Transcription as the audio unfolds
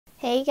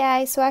Hey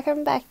guys,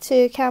 welcome back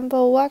to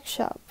Campbell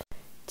Workshop.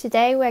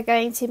 Today we're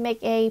going to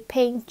make a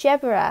pink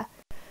GERBERA,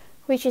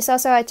 which is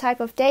also a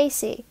type of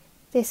daisy.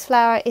 This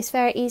flower is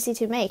very easy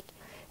to make.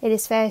 It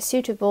is very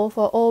suitable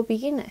for all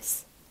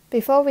beginners.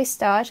 Before we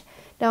start,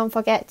 don't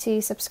forget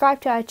to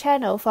subscribe to our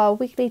channel for our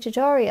weekly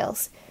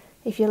tutorials.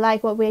 If you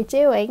like what we're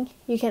doing,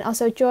 you can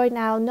also join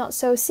our not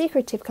so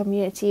secretive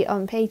community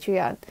on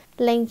Patreon,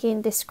 link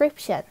in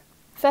description.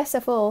 First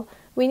of all,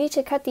 we need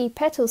to cut the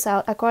petals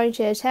out according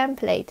to the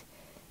template.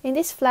 In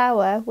this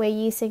flower, we're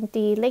using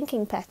the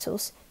linking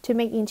petals to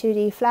make into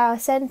the flower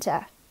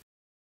center.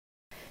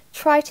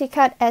 Try to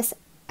cut as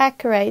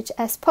accurate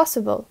as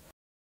possible.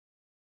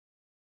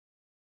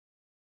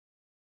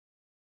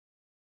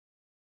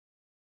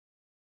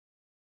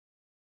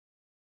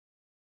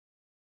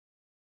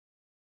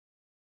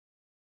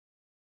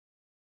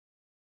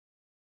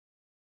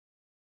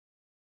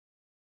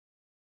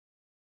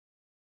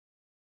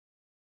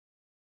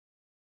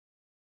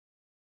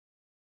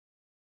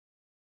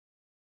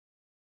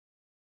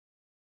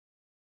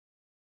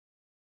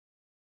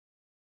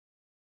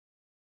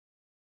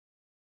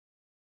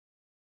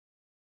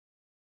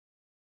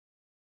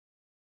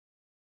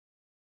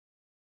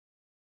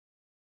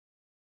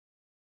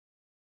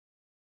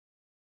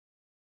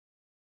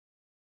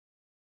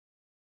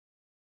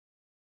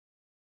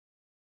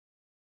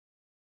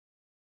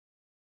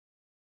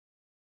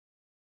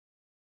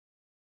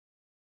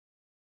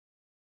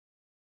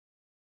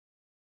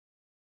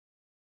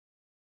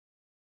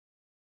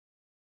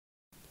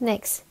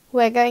 Next,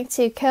 we're going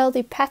to curl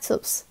the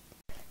petals.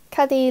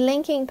 Cut the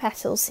linking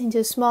petals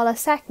into smaller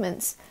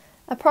segments,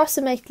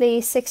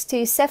 approximately 6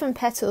 to 7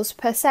 petals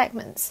per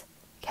segment.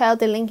 Curl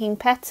the linking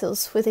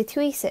petals with the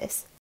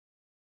tweezers.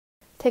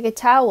 Take a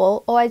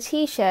towel or a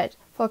t-shirt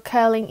for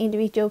curling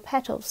individual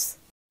petals.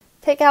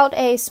 Take out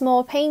a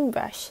small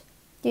paintbrush.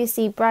 Use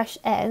the brush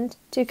end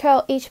to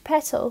curl each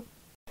petal.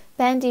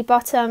 Bend the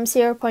bottom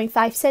 0.5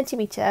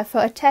 cm for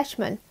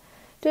attachment.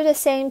 Do the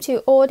same to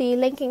all the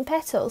linking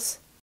petals.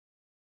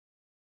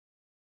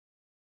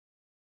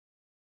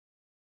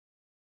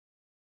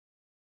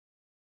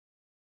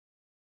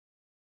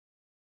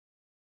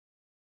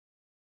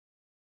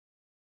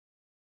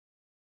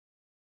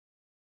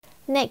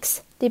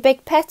 Next, the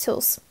big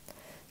petals.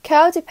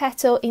 Curl the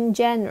petal in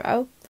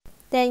general,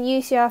 then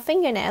use your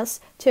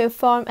fingernails to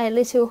form a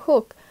little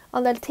hook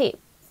on the tip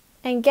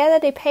and gather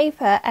the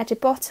paper at the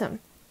bottom,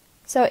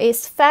 so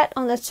it's fat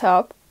on the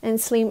top and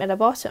slim at the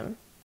bottom.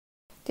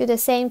 Do the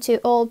same to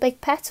all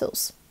big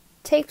petals.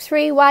 Take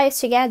 3 wires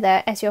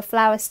together as your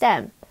flower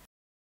stem.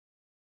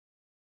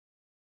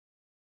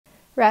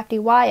 Wrap the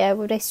wire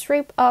with a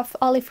strip of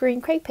olive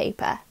green crepe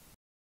paper.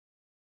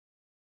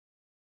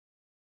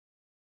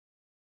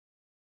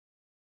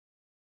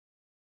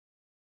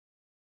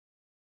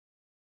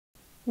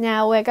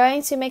 Now we're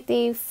going to make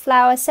the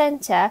flower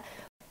center.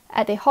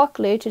 Add the hot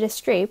glue to the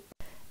strip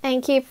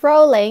and keep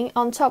rolling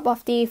on top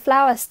of the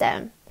flower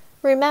stem.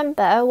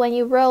 Remember, when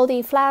you roll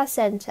the flower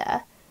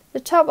center, the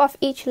top of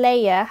each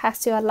layer has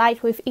to align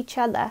with each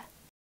other.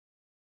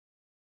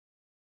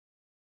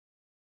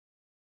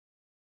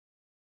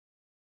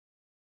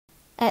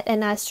 Add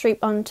another strip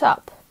on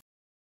top.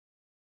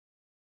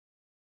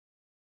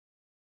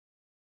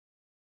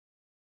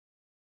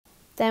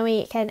 Then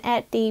we can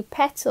add the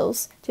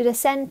petals to the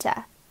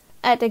center.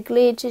 Add the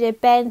glue to the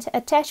bent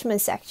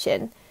attachment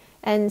section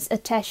and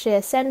attach to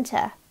the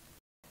center.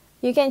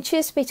 You can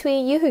choose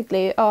between UHU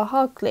glue or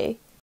hot glue.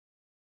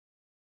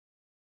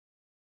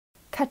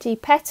 Cut the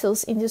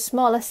petals into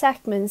smaller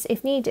segments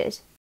if needed.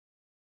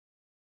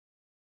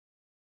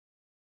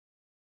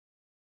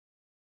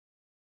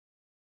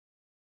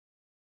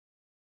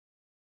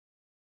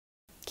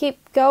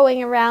 Keep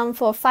going around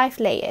for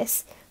 5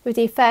 layers with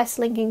the first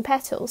linking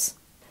petals.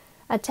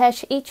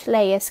 Attach each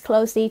layer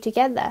closely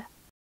together.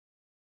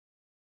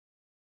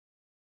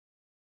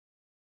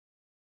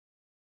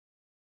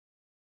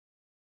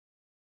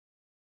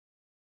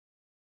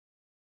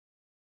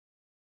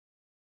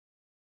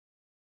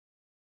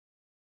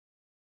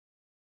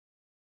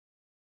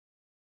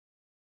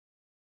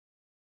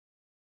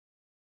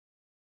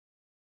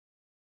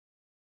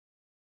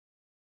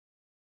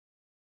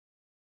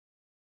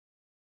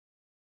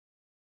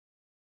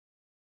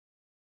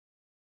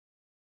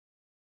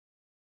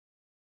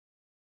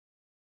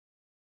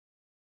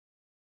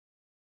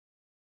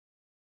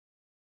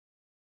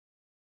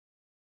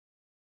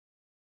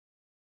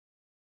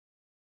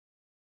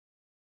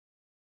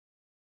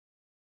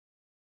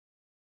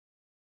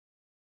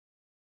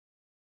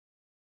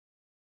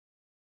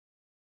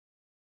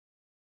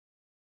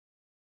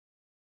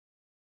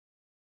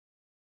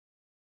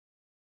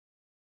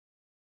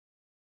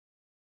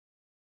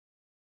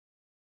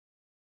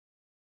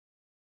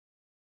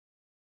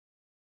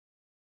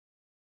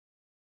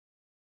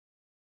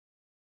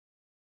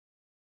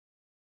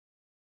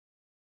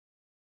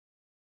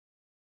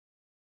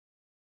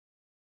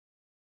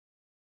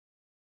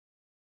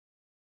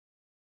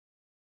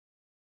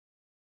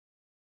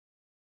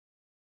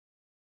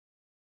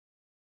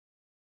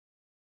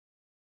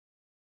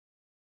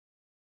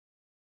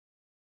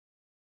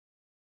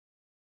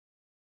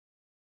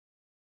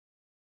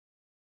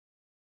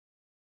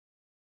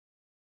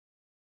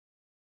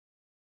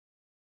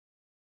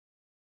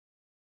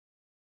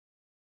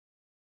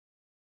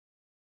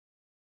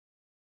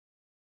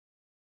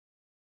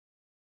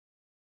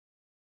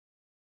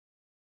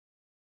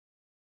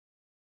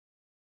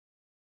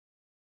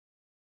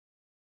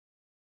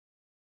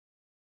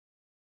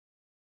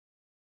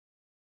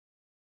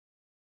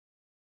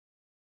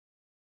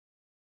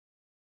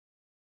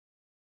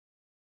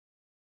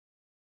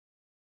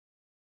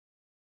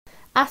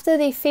 After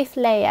the 5th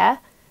layer,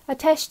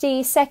 attach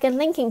the second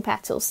linking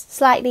petals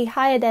slightly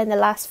higher than the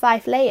last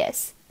 5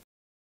 layers.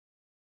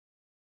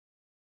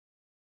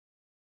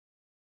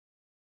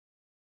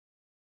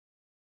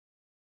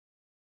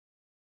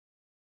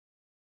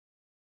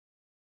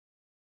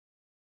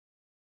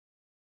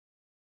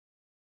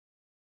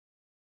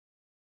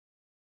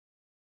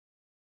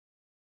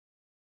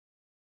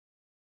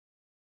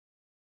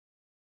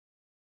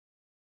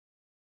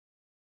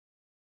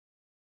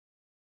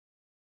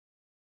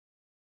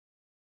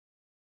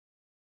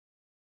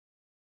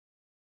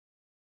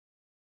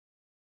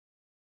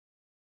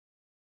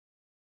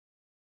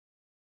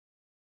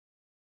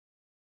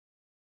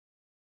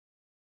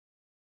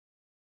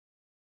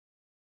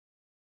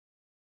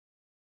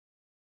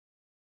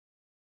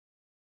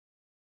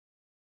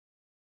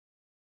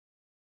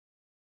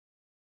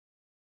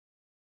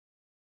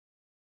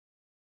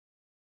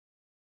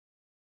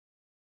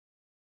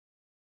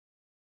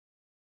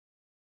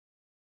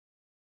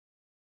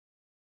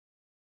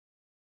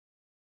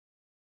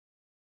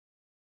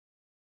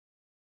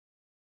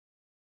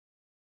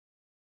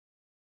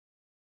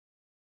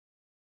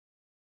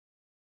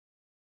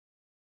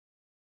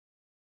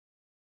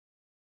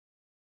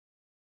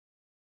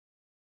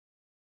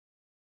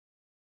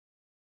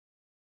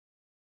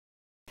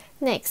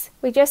 Next,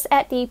 we just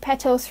add the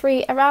petal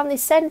 3 around the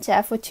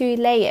center for 2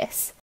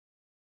 layers.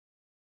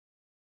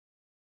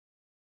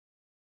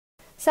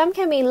 Some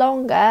can be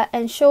longer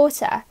and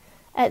shorter.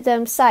 Add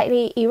them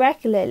slightly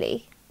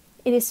irregularly.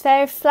 It is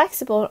very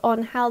flexible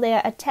on how they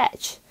are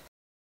attached.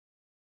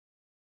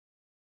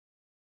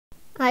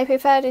 I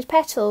prefer the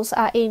petals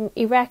are in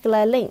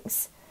irregular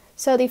lengths,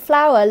 so the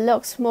flower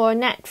looks more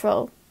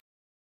natural.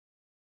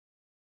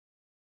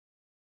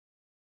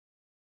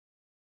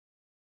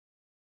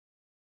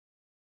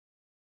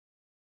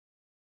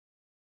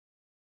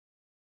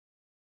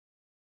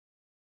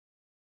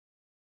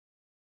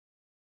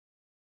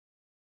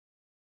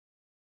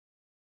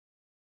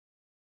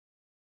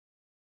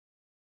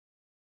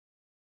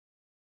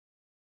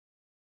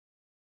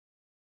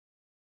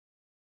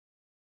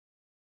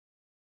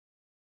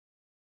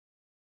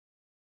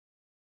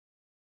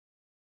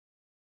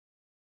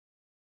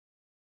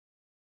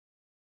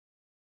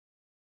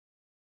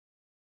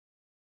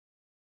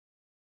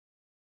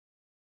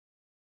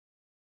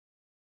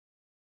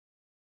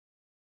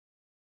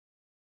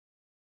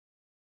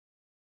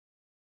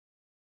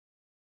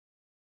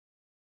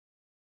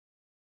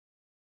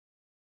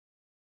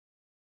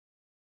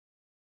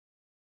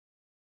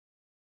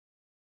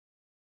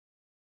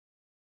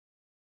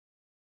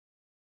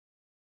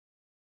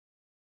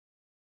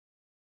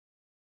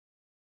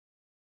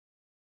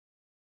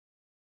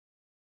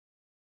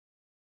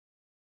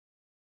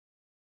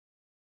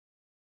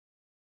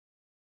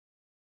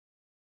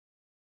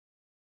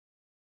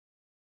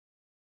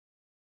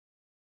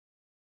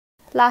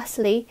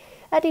 Lastly,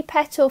 add the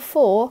petal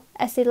 4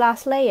 as the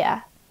last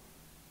layer.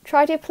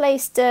 Try to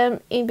place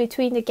them in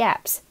between the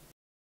gaps.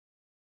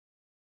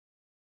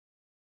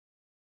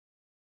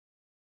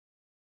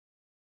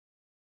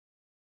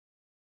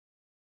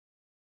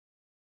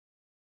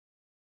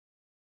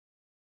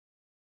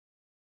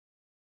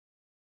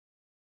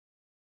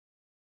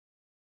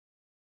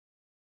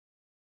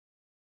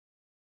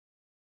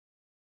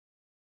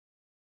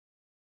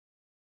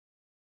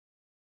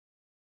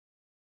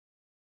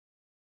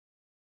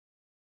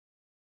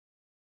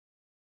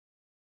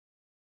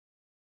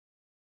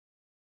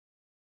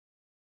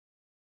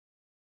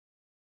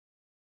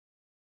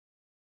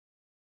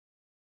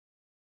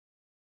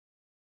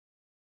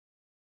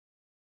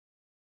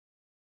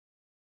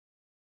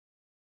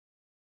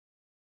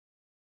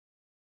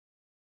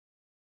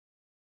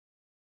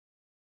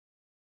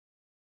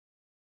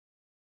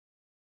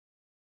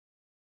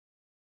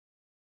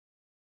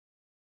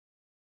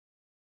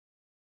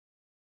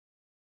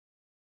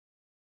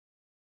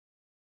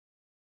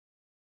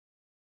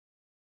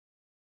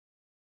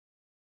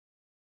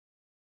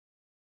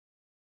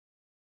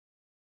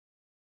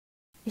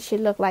 It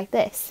should look like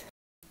this.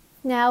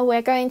 Now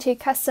we're going to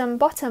cut some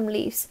bottom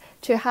leaves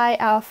to hide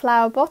our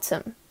flower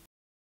bottom.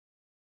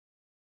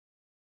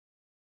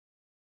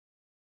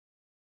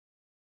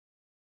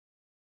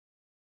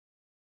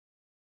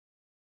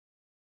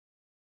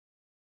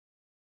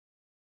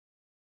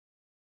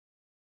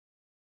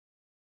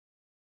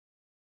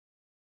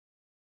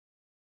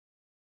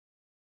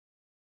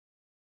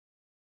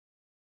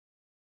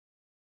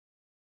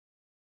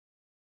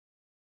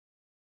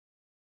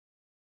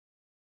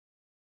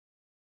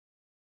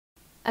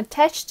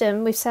 Attach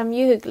them with some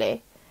UHU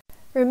glue.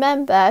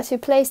 Remember to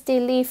place the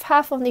leaf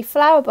half on the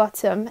flower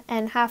bottom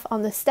and half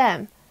on the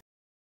stem.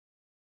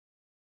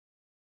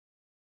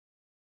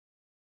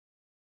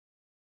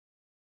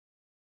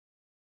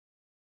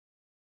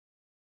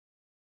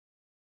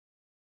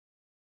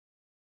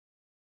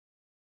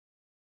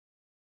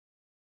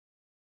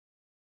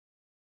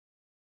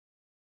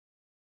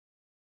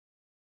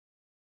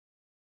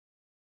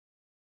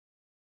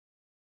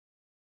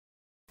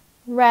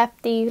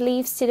 Wrap the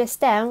leaves to the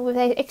stem with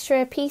an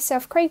extra piece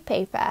of crepe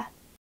paper.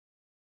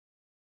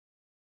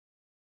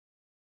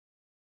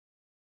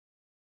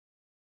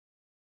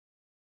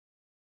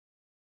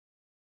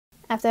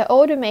 After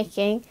all the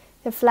making,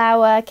 the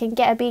flower can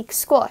get a bit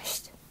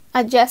squashed.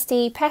 Adjust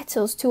the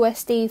petals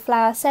towards the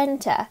flower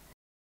center.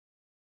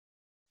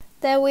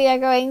 Then we are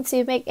going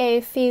to make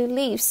a few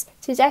leaves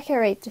to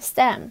decorate the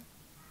stem.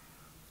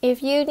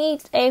 If you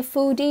need a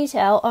full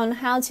detail on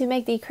how to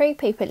make the crepe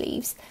paper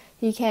leaves,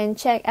 you can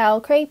check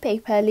our crepe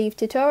paper leaf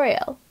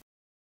tutorial.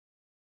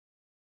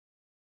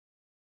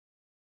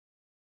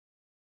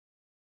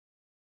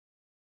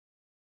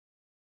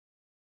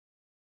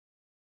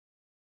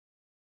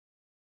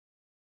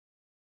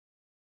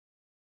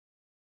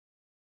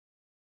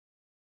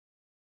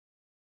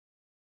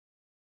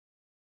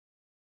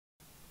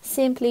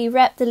 Simply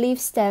wrap the leaf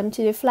stem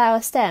to the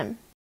flower stem.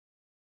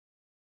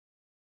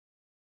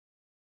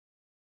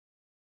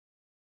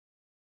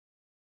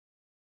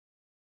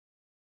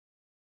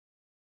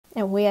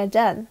 And we are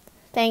done.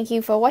 Thank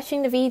you for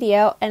watching the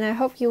video, and I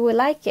hope you will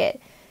like it.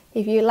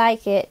 If you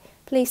like it,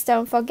 please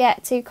don't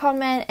forget to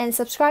comment and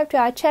subscribe to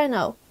our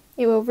channel.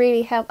 It will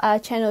really help our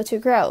channel to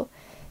grow.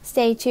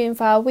 Stay tuned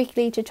for our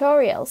weekly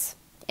tutorials.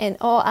 And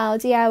all our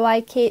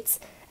DIY kits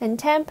and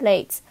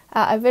templates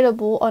are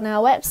available on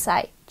our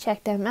website.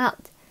 Check them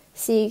out.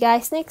 See you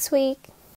guys next week.